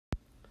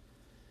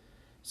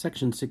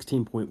Section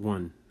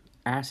 16.1,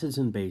 Acids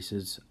and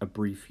Bases, a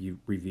brief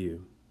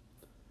review.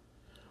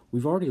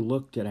 We've already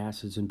looked at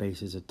acids and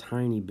bases a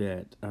tiny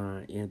bit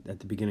at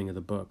the beginning of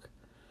the book,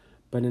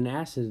 but an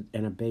acid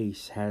and a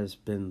base has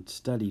been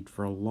studied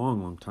for a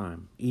long, long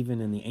time. Even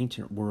in the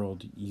ancient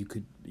world,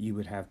 you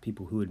would have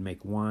people who would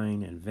make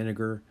wine and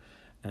vinegar,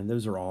 and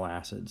those are all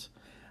acids.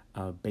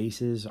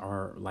 Bases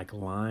are like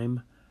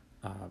lime,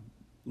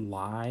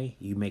 lye.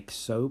 You make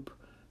soap,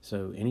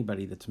 so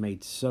anybody that's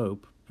made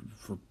soap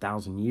for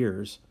 1,000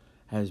 years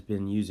has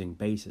been using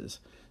bases.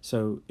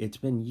 So it's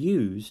been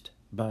used,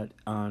 but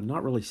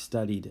not really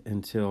studied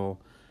until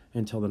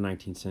the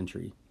 19th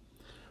century,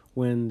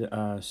 when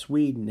a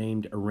Swede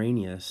named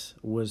Arrhenius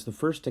was the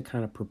first to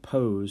kind of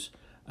propose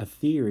a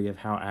theory of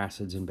how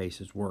acids and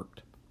bases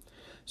worked.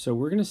 So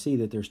we're going to see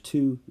that there's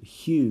two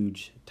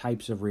huge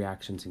types of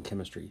reactions in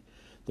chemistry.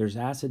 There's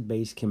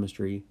acid-base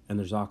chemistry and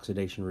there's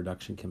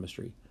oxidation-reduction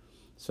chemistry.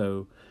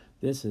 So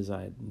this is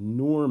an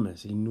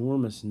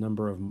enormous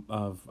number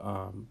of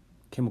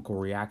chemical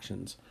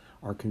reactions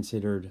are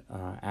considered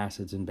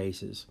acids and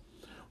bases.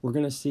 We're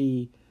going to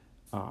see,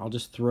 I'll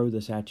just throw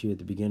this at you at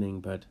the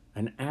beginning, but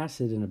an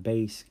acid and a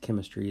base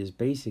chemistry is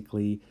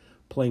basically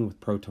playing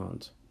with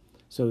protons.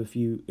 So if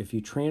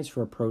you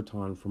transfer a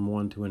proton from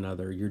one to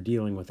another, you're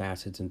dealing with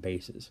acids and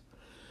bases.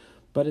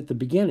 But at the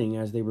beginning,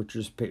 as they were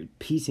just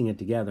piecing it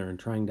together and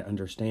trying to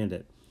understand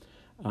it,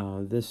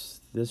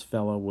 this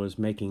fellow was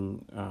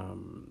making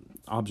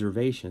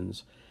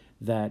observations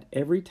that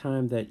every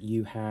time that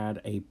you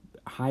had a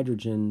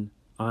hydrogen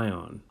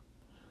ion,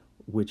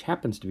 which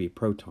happens to be a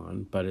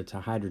proton, but it's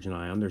a hydrogen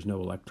ion, there's no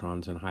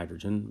electrons in a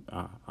hydrogen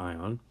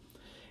ion,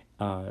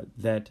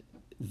 that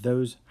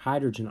those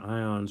hydrogen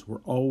ions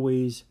were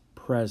always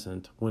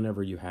present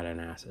whenever you had an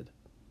acid.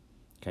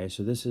 Okay,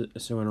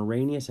 so an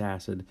Arrhenius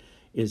acid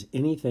is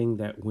anything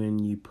that when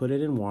you put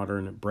it in water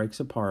and it breaks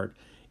apart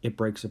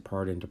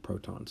into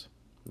protons,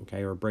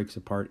 okay, or breaks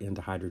apart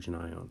into hydrogen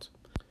ions.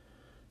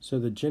 So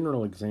the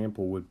general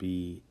example would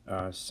be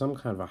some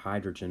kind of a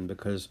hydrogen,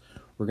 because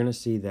we're going to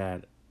see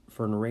that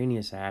for an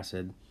Arrhenius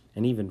acid,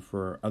 and even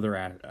for other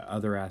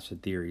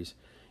acid theories,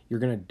 you're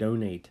going to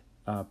donate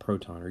a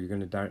proton, or you're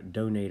going to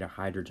donate a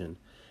hydrogen.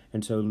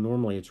 And so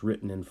normally it's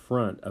written in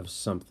front of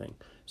something.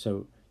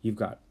 So you've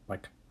got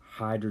like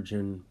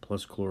hydrogen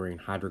plus chlorine,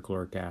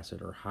 hydrochloric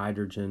acid, or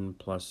hydrogen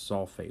plus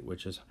sulfate,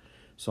 which is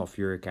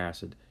sulfuric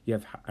acid. You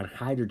have a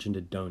hydrogen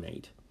to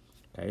donate.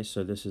 Okay,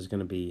 so this is going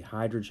to be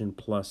hydrogen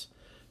plus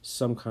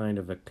some kind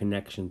of a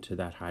connection to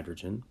that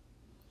hydrogen,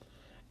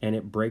 and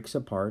it breaks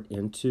apart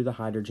into the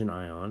hydrogen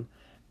ion,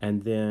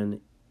 and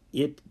then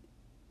the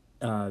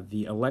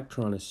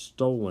electron is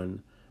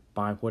stolen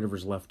by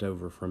whatever's left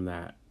over from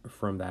that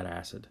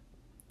acid.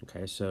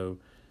 Okay, so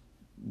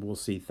we'll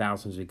see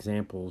thousands of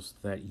examples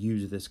that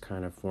use this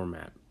kind of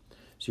format.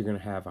 So you're going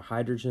to have a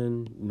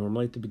hydrogen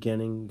normally at the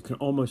beginning. You can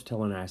almost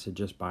tell an acid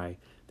just by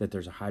that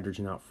there's a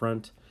hydrogen out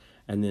front,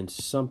 and then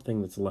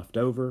something that's left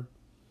over.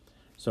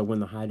 So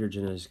when the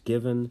hydrogen is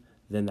given,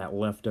 then that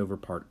leftover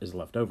part is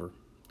left over.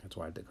 That's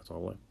why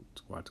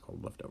it's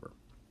called leftover.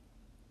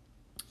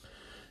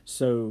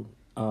 So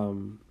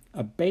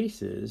a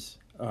bases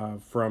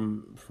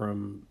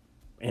from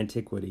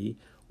antiquity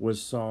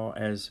was saw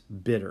as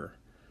bitter.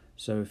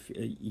 So if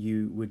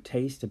you would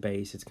taste a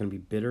base, it's going to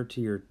be bitter to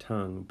your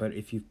tongue. But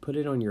if you put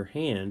it on your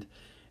hand,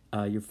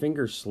 your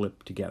fingers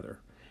slip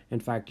together.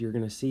 In fact, you're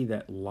going to see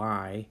that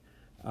lye,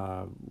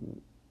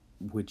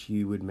 which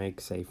you would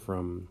make, say,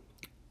 from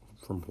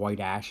white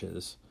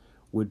ashes,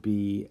 would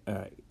be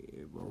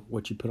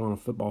what you put on a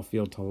football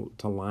field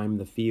to lime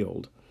the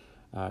field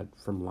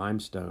from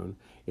limestone,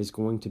 is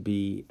going to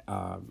be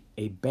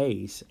a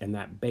base, and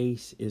that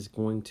base is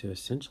going to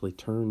essentially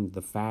turn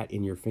the fat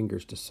in your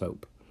fingers to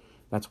soap.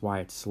 That's why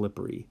it's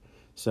slippery.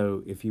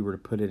 So if you were to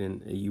put it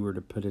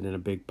in a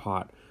big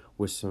pot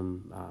with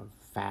some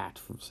fat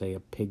from, say, a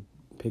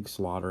pig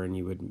slaughter, and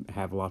you would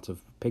have lots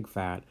of pig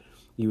fat,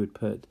 you would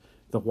put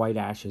the white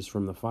ashes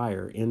from the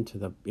fire into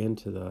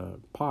the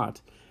pot,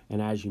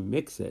 and as you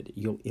mix it,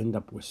 you'll end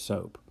up with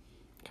soap.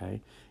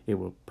 Okay, it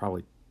will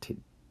probably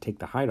take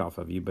the hide off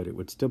of you, but it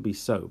would still be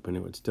soap, and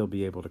it would still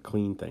be able to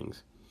clean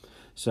things.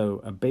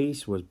 So a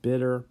base was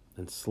bitter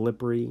and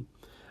slippery.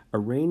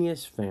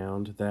 Arrhenius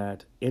found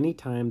that any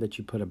time that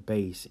you put a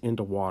base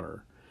into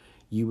water,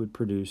 you would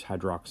produce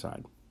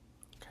hydroxide.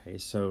 Okay,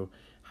 so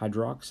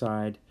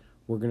hydroxide,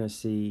 we're going to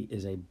see,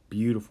 is a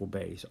beautiful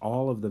base.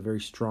 All of the very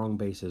strong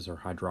bases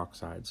are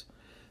hydroxides.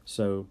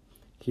 So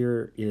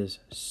here is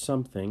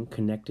something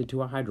connected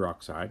to a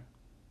hydroxide,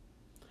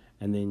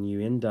 and then you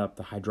end up,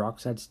 the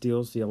hydroxide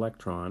steals the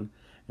electron,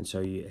 and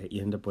so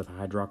you end up with a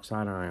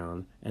hydroxide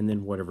ion, and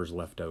then whatever's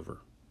left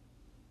over.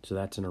 So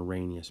that's an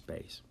Arrhenius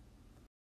base.